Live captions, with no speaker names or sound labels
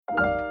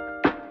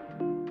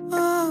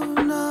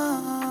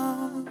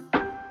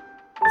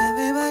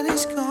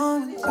Everybody's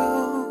going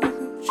through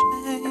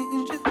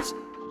changes.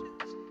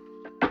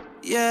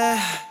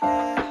 Yeah.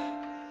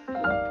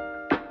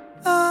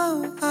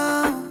 Oh,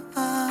 oh,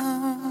 oh.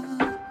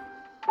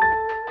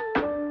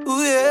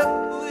 Ooh, yeah.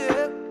 Ooh,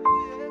 yeah.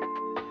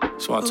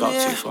 Just wanna talk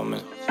to you for a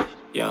minute.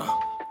 Yeah.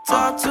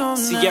 Talk to me.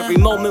 See, every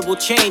moment will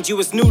change you.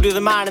 It's new to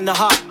the mind and the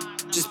heart.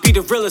 Just be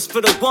the realest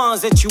for the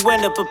ones that you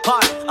end up a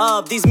part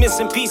of. These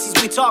missing pieces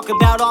we talk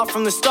about all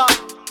from the start.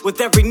 With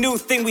every new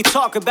thing we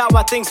talk about,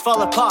 why things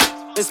fall apart.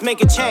 Let's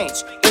make a change,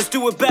 let's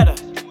do it better.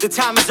 The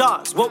time is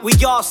ours, what we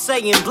all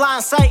say in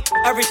blind sight,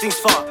 everything's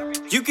far.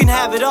 You can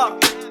have it all,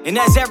 and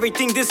as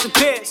everything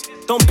disappears,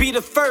 don't be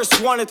the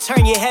first one to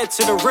turn your head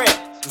to the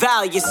rear.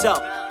 Value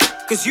yourself,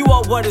 cause you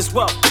are what is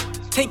wealth.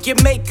 Take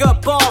your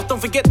makeup off,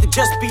 don't forget to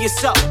just be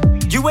yourself.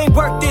 You ain't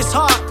worked this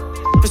hard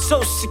for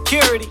social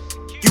security.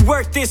 You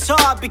work this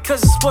hard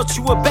because it's what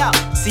you about.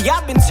 See,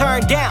 I've been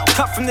turned down,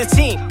 cut from the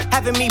team,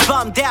 having me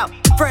bummed out.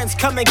 Friends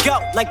come and go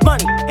like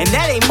money, and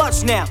that ain't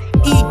much now.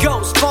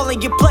 Egos fall in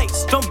your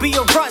place, don't be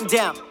a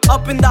rundown.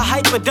 Up in the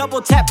hype, but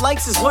double tap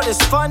likes is what is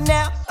fun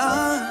now.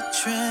 A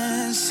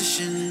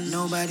transition,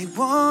 nobody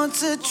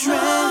wants a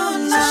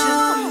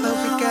transition. But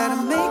we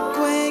gotta make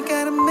way,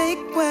 gotta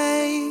make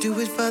way. Do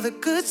it for the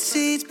good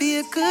seeds, be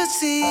a good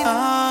seed.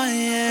 Oh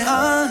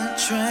yeah. A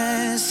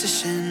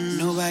transition,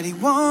 nobody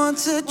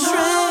wants a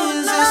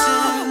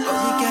transition. But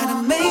we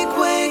gotta make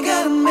way,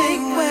 gotta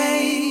make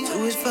way.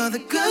 Do it for the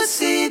good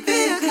seed,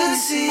 be a good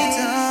seed.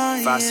 Oh,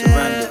 If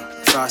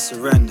I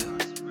surrender,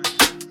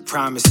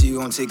 promise you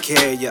gon' take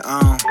care of your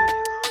own.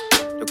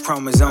 The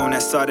chromosome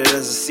that started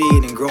as a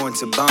seed and grew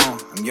into bone.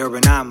 I'm your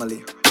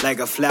anomaly, like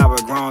a flower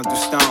grown through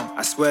stone.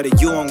 I swear to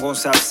you, I'm gon'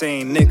 stop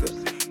saying nigga.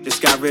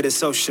 Just got rid of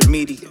social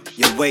media,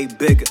 you're way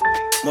bigger.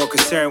 More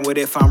concerned with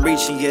if I'm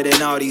reaching you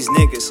than all these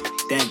niggas.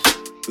 Thank you,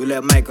 you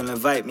let Michael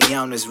invite me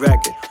on this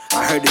record.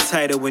 I heard the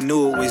title and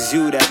knew it was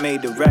you that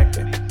made the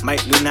record.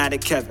 Mike,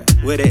 LunÁtic, Kevin,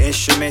 with the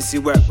instruments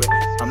you work with.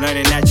 I'm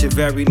learning that your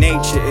very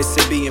nature is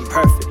to be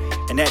imperfect.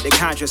 And that the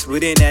contrast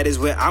within that is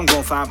where I'm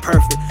gon' find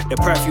perfect. The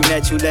perfume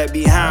that you left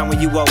behind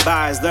when you walk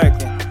by is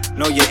lurking.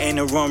 Know you're in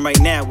the room right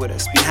now with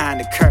us,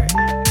 behind the curtain.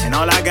 And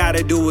all I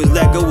gotta do is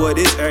let go of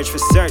this urge for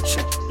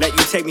searching. Let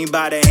you take me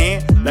by the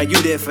hand, like you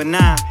did for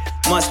 9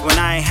 months when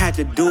I ain't had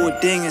to do a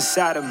thing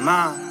inside of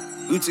mine.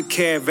 You took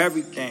care of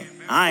everything,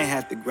 I ain't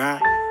have to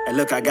grind. And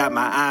look, I got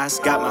my eyes,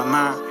 got my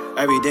mind.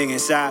 Everything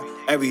inside,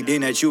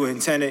 everything that you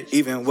intended,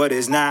 even what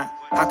is not.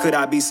 How could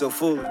I be so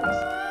foolish?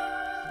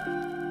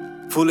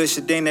 Foolish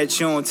to think that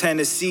you don't tend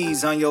to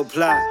seeds on your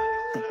plot.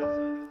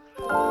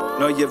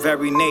 Know your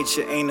very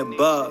nature ain't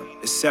above.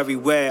 It's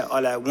everywhere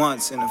all at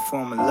once in the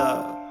form of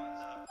love.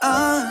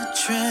 A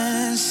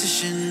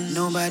transition,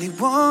 nobody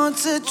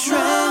wants a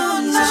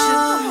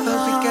transition. But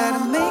we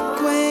gotta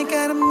make way,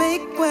 gotta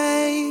make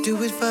way.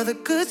 Do it for the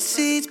good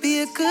seeds,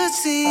 be a good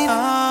seed.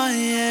 Oh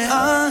yeah.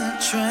 A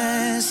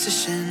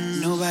transition,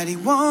 nobody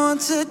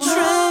wants a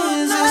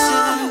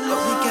transition.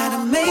 But we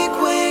gotta make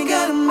way,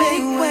 gotta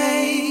make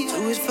way.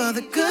 Do it for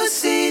the good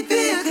seed,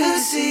 be a good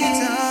seed.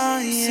 Oh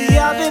yeah. See,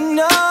 I've been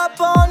up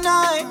all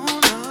night,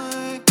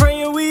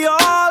 praying we all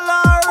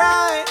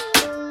alright.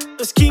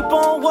 Let's keep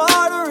on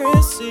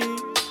watering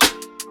seeds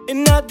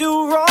and not do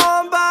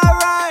wrong by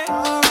right.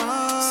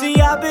 See,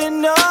 I've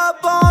been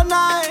up all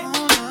night,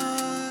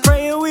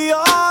 praying we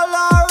all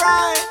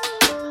alright.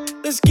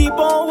 Let's keep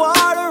on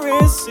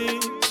watering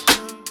seeds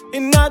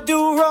and not do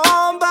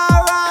wrong by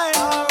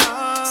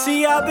right.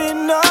 See, I've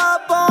been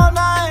up all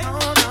night,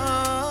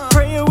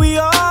 praying we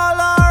all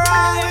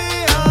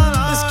alright.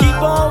 Let's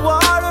keep on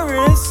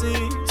watering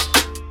seeds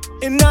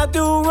and not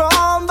do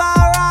wrong by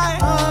right.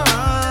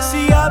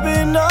 See, I've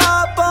been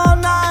up all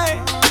night,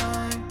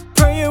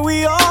 praying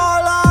we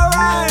all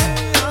alright.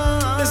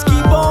 Let's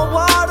keep on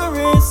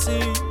watering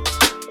seeds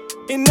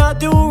and not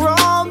do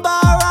wrong by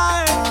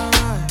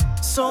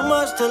right. So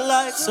much to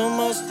like, so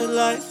much to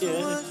like,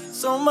 yeah.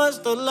 So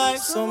much to like,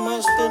 so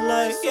much to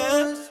like,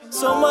 yeah.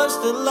 So much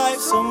to like,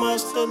 so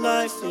much to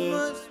like,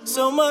 yeah.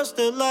 So much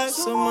to like,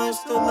 so much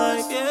to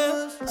like,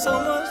 yeah. So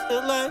much to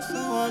like,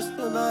 so much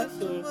to like,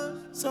 yeah.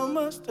 So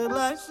much to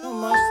like, so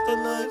much to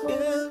like,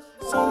 yeah.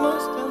 So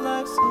much to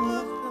like, so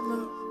much to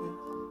like.